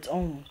world of its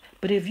own.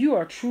 But if you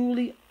are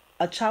truly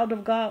a child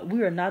of God,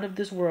 we are not of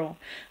this world.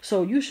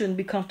 So you shouldn't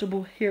be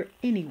comfortable here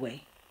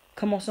anyway.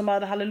 Come on,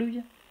 somebody,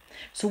 hallelujah.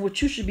 So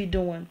what you should be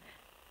doing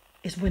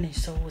is winning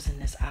souls in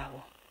this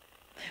hour.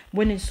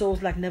 Winning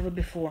souls like never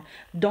before.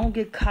 Don't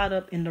get caught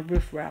up in the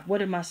riffraff.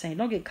 What am I saying?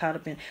 Don't get caught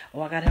up in, I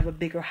got to have a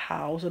bigger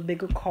house, a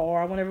bigger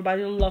car. I want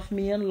everybody to love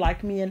me and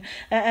like me.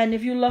 And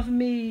if you love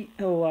me,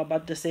 I'm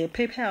about to say,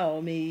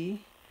 PayPal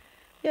me.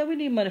 Yeah, we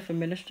need money for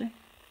ministry.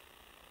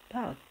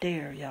 How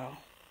dare y'all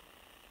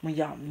when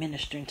y'all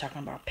ministering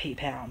talking about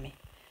PayPal me.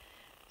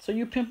 So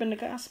you pimping the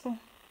gospel?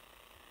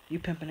 You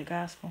pimping the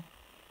gospel?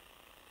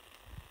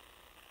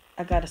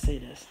 I got to say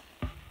this.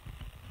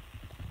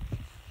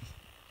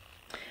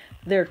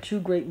 There are two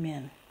great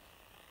men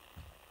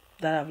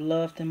that I've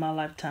loved in my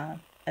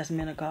lifetime as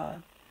men of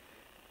God.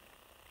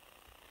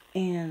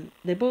 And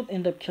they both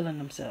end up killing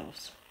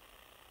themselves.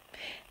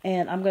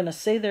 And I'm going to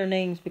say their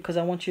names because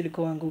I want you to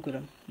go and Google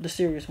them. The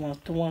serious ones.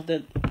 The ones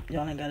that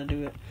y'all ain't got to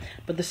do it.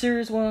 But the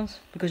serious ones,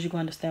 because you're going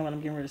to understand what I'm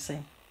getting ready to say.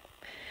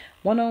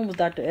 One of them was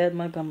Dr. Ed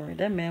Montgomery.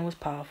 That man was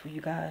powerful,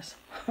 you guys.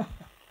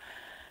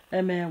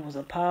 That man was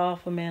a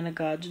powerful man of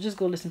God. Just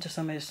go listen to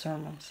some of his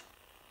sermons.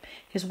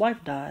 His wife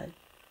died.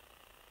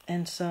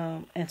 And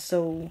so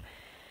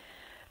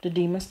the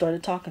demon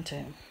started talking to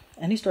him.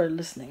 And he started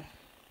listening.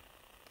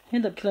 He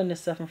ended up killing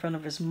himself in front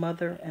of his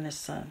mother and his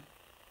son.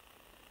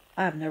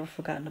 I have never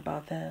forgotten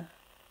about that.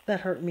 That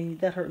hurt me.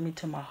 That hurt me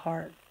to my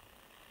heart.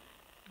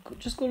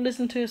 Just go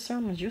listen to his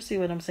sermons. You'll see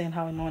what I'm saying,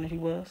 how anointed he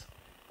was.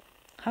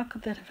 How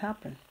could that have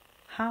happened?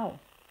 How?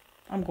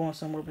 I'm going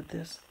somewhere with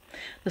this.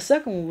 The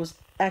second one was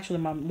actually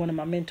one of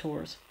my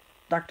mentors,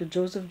 Dr.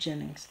 Joseph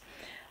Jennings.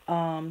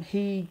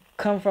 He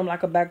come from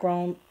like a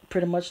background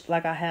pretty much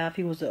like I have.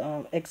 He was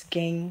an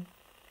ex-gang.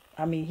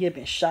 I mean, he had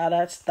been shot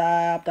at,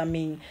 stabbed. I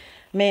mean,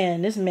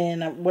 man, this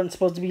man wasn't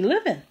supposed to be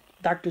living.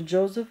 Dr.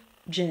 Joseph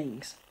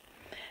Jennings.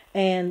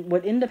 And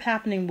what ended up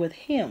happening with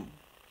him,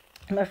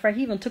 matter of fact,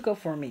 he even took up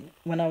for me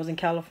when I was in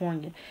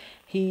California.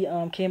 He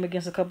came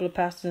against a couple of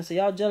pastors and said,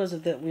 y'all jealous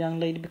of that young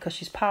lady because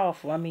she's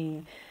powerful. I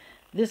mean,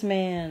 this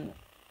man,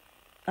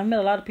 I met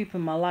a lot of people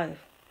in my life.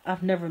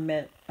 I've never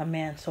met a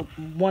man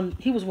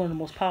he was one of the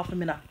most powerful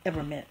men I've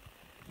ever met.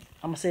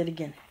 I'm going to say it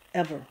again,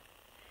 ever.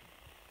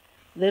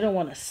 They don't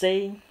want to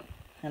say,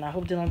 and I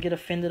hope they don't get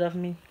offended of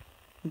me,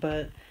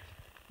 but,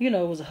 it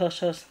was a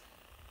hush-hush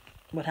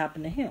what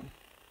happened to him.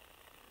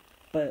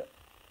 But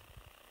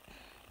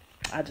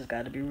I just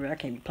got to be real. I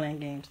can't be playing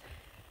games.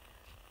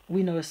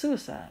 We know it's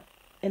suicide,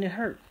 and it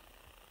hurt.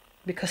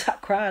 Because I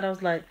cried. I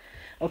was like,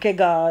 okay,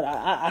 God.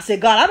 I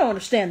said, God, I don't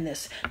understand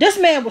this. This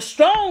man was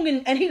strong,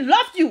 and he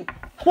loved you.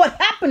 What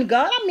happened,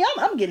 God? I mean,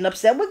 I'm getting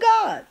upset with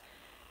God.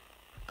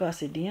 God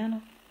said,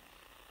 Deanna,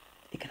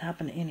 it can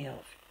happen to any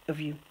of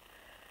you.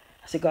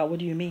 I said, God, what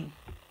do you mean?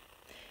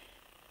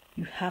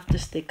 You have to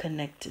stay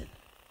connected.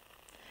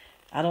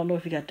 I don't know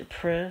if you got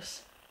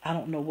depressed. I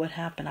don't know what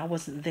happened. I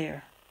wasn't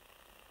there.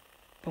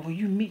 But when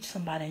you meet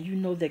somebody and you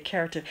know their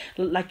character,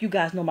 like you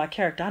guys know my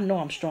character, I know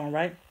I'm strong,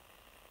 right?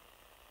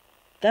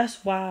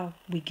 That's why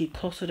we get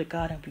closer to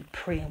God and we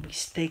pray and we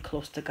stay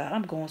close to God.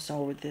 I'm going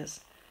somewhere with this.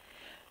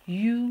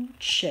 You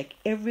check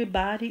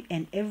everybody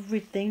and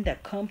everything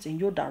that comes in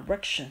your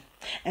direction.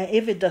 And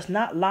if it does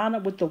not line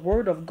up with the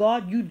word of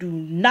God, you do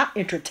not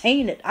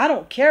entertain it. I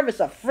don't care if it's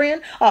a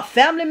friend, a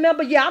family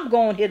member. Yeah, I'm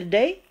going here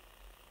today.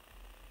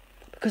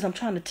 Because I'm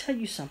trying to tell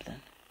you something.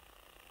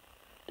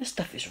 This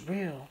stuff is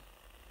real.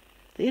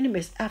 The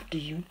enemy is after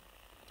you.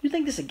 You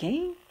think this is a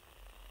game?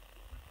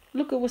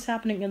 Look at what's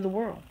happening in the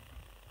world.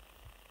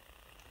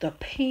 The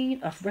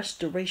pain of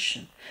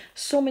restoration.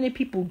 So many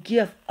people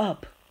give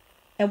up.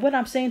 And what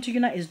I'm saying to you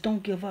now is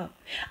don't give up.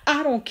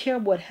 I don't care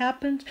what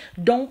happens.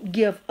 Don't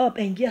give up.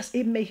 And yes,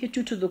 it may hit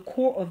you to the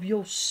core of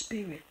your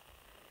spirit.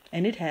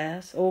 And it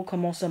has. Oh,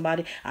 come on,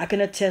 somebody. I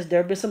can attest there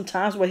have been some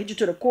times where it hit you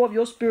to the core of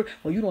your spirit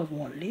where you don't even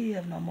want to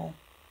live no more.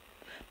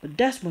 But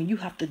that's when you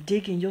have to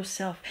dig in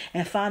yourself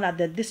and find out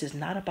that this is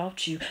not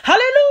about you.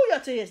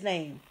 Hallelujah to his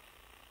name.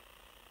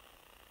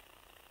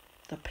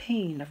 The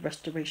pain of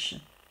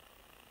restoration.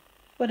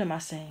 What am I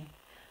saying?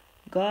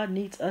 God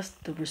needs us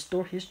to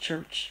restore his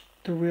church.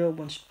 The real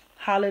ones.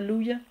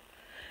 Hallelujah.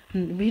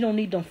 We don't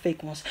need them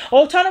fake ones.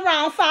 Oh, turn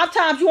around 5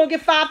 times. You won't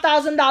get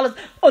 $5,000.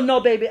 Oh, no,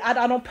 baby. I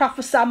don't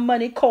prophesy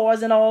money,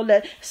 cars, and all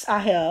that. I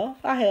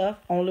have.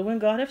 Only when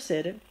God has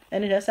said it.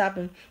 And it has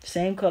happened.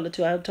 Same color,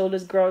 too. I told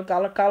this girl in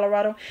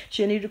Colorado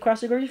she needed to cross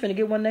the girl. You're finna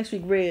get one next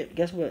week. Red.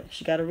 Guess what?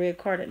 She got a red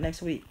card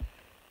next week.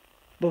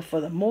 But for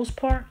the most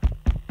part,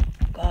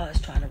 God is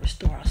trying to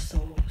restore our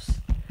souls.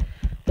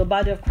 The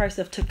body of Christ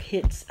have took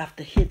hits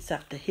after hits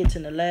after hits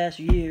in the last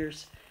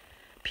years.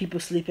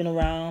 People sleeping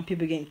around,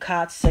 people getting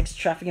caught, sex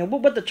trafficking.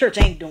 What the church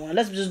ain't doing.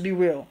 Let's just be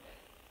real.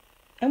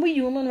 And we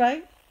human,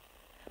 right?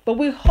 But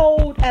we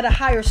hold at a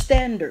higher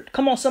standard.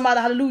 Come on, somebody,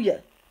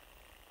 hallelujah.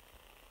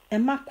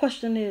 And my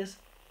question is,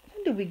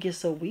 when did we get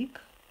so weak?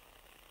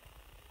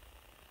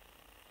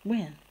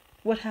 When?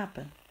 What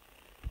happened?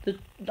 I'm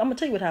going to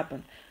tell you what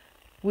happened.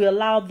 We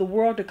allowed the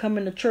world to come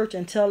in the church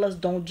and tell us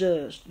don't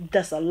judge.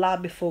 That's a lie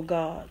before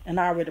God. And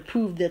I already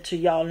proved that to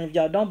y'all. And if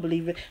y'all don't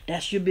believe it,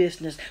 that's your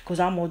business. Because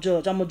I'm going to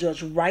judge. I'm going to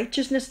judge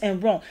righteousness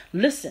and wrong.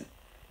 Listen,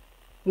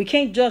 we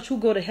can't judge who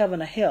go to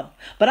heaven or hell.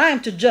 But I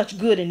am to judge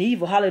good and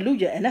evil.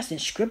 Hallelujah. And that's in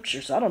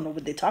scripture. So I don't know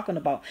what they're talking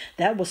about.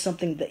 That was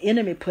something the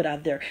enemy put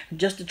out there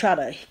just to try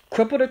to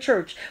cripple the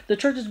church. The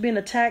church is being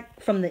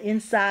attacked from the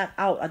inside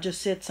out. I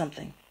just said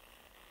something.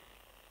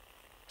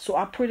 So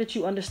I pray that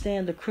you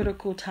understand the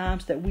critical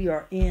times that we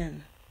are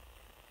in.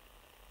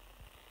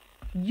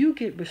 You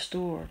get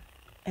restored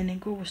and then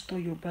go restore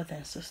your brother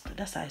and sister.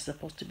 That's how it's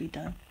supposed to be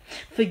done.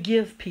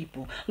 Forgive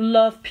people.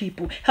 Love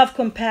people. Have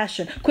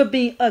compassion. Quit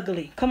being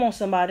ugly. Come on,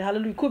 somebody.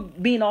 Hallelujah.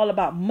 Quit being all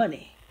about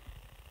money.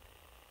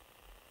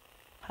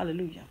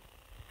 Hallelujah.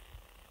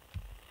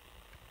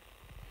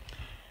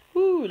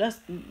 Ooh,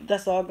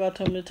 that's all God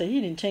told me to tell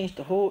you. He changed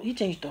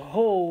the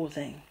whole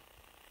thing.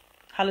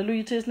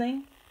 Hallelujah to his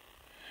name.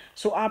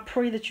 So I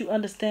pray that you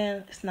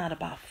understand it's not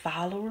about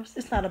followers.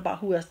 It's not about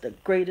who is the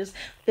greatest.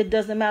 It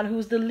doesn't matter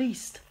who's the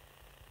least.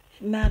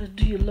 It matters,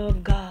 do you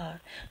love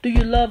God? Do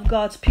you love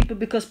God's people?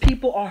 Because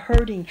people are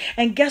hurting.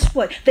 And guess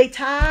what? They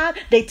tired,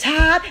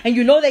 and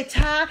you know they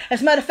tired.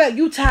 As a matter of fact,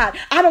 you tired.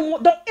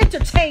 Don't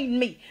entertain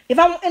me. If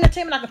I want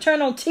entertainment, I can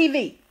turn on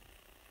TV.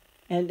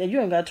 And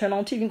you ain't got to turn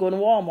on TV. You can go to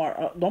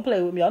Walmart. Don't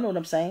play with me. I know what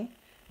I'm saying.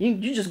 You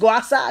just go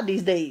outside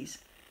these days.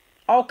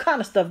 All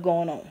kind of stuff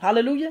going on.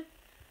 Hallelujah.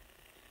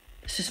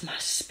 This is my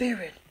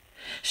spirit.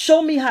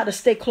 Show me how to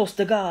stay close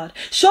to God.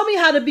 Show me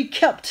how to be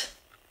kept.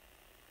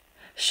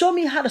 Show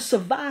me how to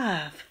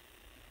survive.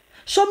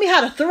 Show me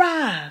how to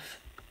thrive.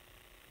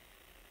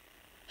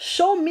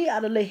 Show me how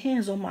to lay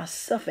hands on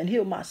myself and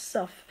heal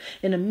myself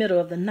in the middle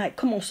of the night.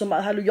 Come on,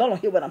 somebody. Hallelujah. Y'all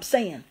don't hear what I'm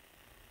saying.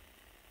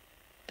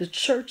 The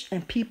church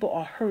and people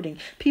are hurting.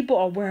 People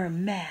are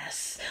wearing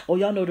masks. Oh,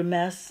 y'all know the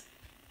masks.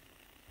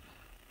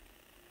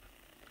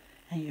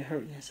 And you're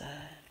hurting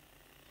inside.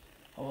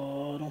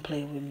 Oh, don't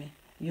play with me.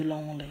 You're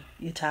lonely.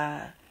 You're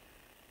tired.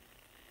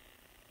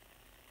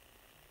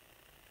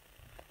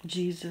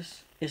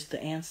 Jesus is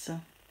the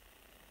answer.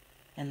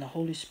 And the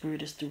Holy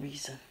Spirit is the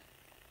reason.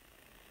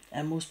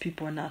 And most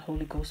people are not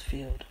Holy Ghost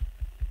filled.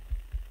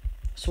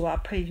 So I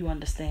pray you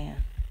understand.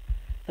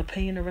 The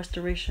pain of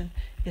restoration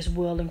is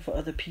willing for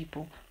other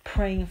people.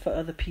 Praying for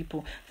other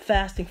people.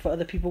 Fasting for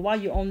other people. While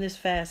you're on this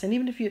fast. And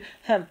even if you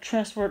have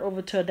transferred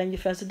over to a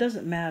Daniel fast, it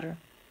doesn't matter.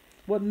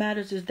 What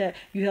matters is that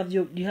you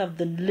have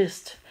the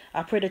list.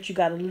 I pray that you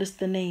got a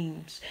list of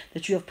names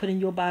that you have put in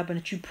your Bible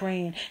and that you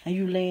praying and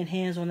you laying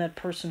hands on that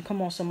person.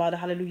 Come on, somebody,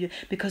 hallelujah,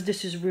 because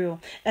this is real.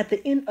 At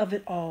the end of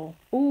it all,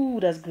 ooh,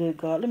 that's good,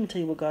 God. Let me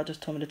tell you what God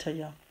just told me to tell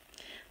y'all.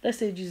 Let's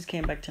say Jesus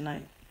came back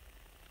tonight.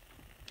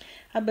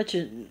 I bet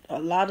you a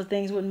lot of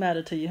things wouldn't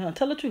matter to you, huh?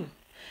 Tell the truth.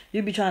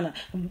 You be trying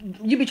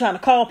to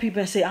call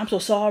people and say, I'm so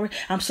sorry.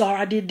 I'm sorry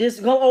I did this.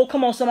 Oh,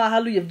 come on, somebody,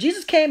 hallelujah. If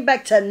Jesus came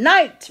back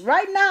tonight,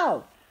 right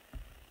now,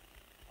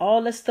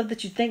 all that stuff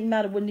that you think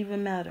matter wouldn't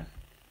even matter.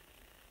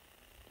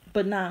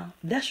 But now,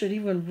 that should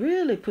even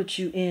really put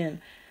you in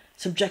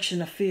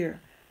subjection of fear.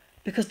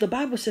 Because the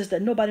Bible says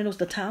that nobody knows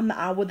the time, the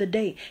hour, the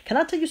day. Can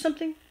I tell you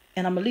something?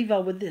 And I'm going to leave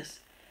y'all with this.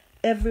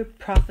 Every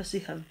prophecy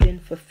has been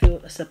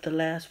fulfilled except the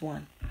last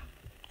one.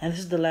 And this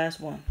is the last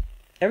one.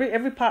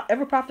 Every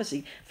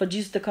prophecy for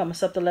Jesus to come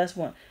except the last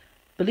one.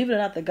 Believe it or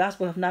not, the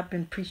gospel have not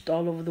been preached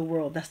all over the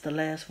world. That's the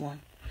last one.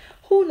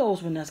 Who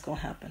knows when that's going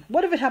to happen?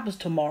 What if it happens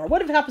tomorrow?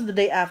 What if it happens the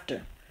day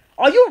after?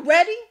 Are you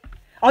ready?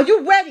 Are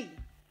you ready?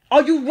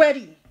 Are you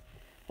ready?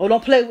 Oh,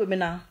 don't play with me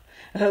now.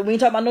 We ain't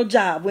talking about no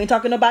job. We ain't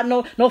talking about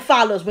no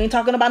followers. We ain't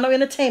talking about no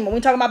entertainment. We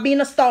ain't talking about being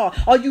a star.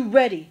 Are you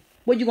ready?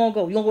 Where you gonna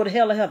go? You gonna go to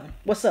hell or heaven?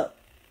 What's up?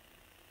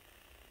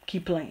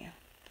 Keep playing.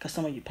 Because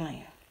some of you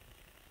playing.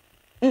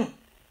 I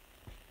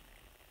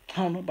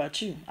don't know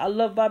about you. I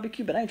love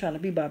barbecue, but I ain't trying to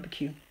be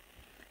barbecue.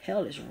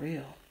 Hell is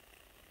real.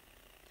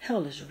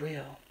 Hell is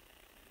real.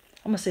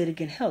 I'm going to say it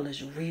again. Hell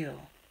is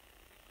real.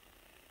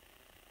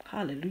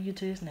 Hallelujah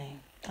to his name.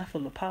 I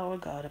feel the power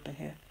of God up in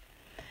here.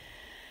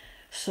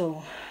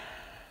 So,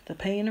 the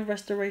pain of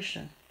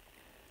restoration.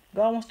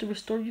 God wants to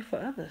restore you for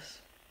others.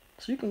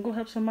 So you can go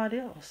help somebody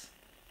else.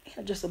 It's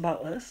not just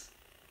about us.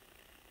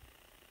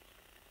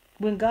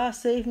 When God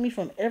saved me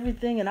from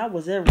everything, and I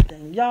was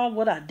everything. Y'all,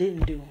 what I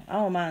didn't do. I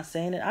don't mind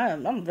saying it.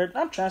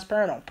 I'm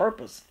transparent on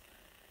purpose.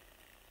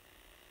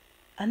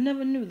 I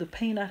never knew the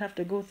pain I'd have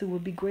to go through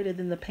would be greater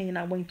than the pain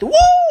I went through.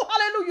 Woo!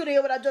 Hallelujah to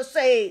hear what I just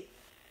said.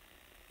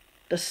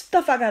 The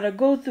stuff I got to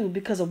go through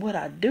because of what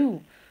I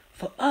do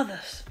for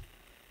others.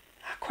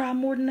 I cry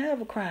more than I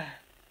ever cried.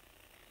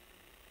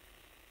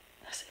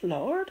 I said,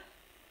 Lord.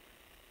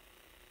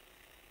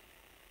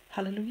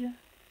 Hallelujah.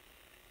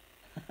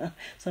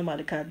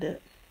 Somebody caught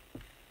that.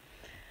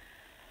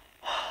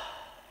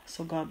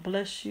 So God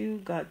bless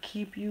you. God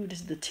keep you. This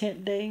is the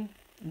 10th day.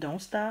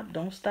 Don't stop.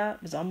 Don't stop.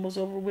 It's almost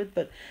over with.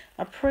 But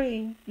I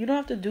pray you don't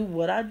have to do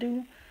what I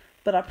do.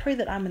 But I pray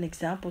that I'm an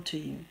example to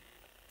you.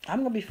 I'm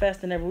going to be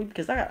fasting every week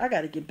because I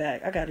got to get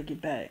back. I got to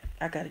get back.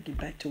 I got to get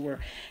back to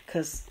work.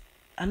 Because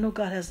I know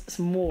God has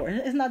some more.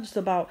 It's not just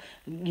about,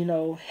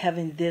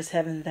 having this,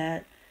 having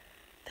that.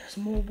 There's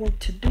more work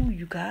to do,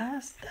 you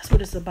guys. That's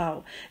what it's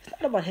about. It's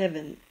not about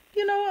having,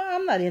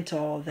 I'm not into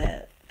all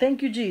that.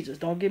 Thank you, Jesus.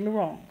 Don't get me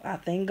wrong. I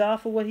thank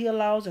God for what he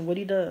allows and what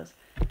he does.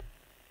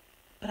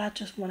 But I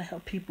just want to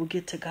help people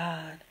get to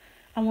God.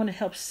 I want to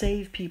help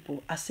save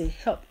people. I say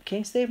help.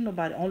 Can't save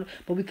nobody,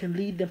 but we can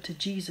lead them to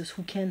Jesus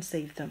who can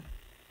save them.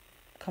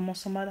 Come on,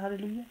 somebody.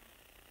 Hallelujah.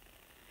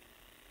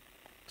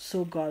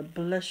 So God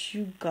bless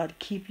you. God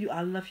keep you.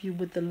 I love you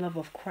with the love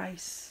of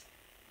Christ.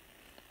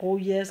 Oh,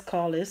 yes,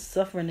 Carla. It's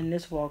suffering in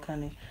this walk,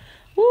 honey.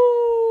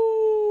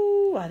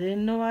 Woo! I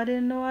didn't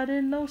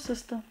know,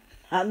 sister.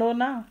 I know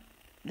now.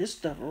 This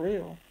stuff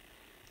real.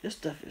 This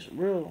stuff is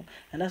real.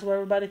 And that's why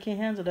everybody can't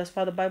handle. That's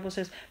why the Bible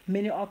says,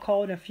 many are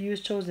called and few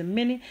is chosen.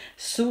 Many,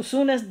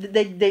 soon as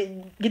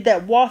they get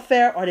that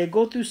warfare or they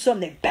go through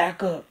something, they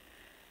back up.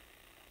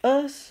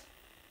 Us,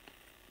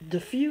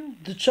 the few,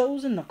 the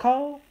chosen, the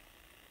called,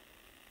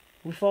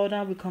 we fall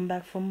down, we come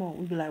back for more.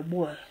 We be like,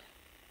 what?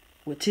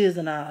 With tears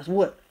in our eyes,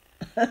 what?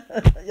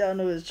 Y'all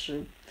know it's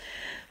true.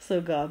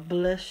 So God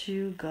bless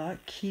you. God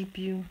keep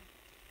you.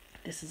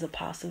 This is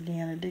Apostle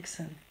DEANNA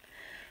DIXON.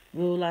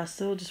 Rule our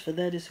soldiers, for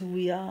that is who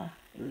we are.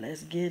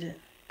 Let's get it.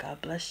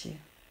 God bless you.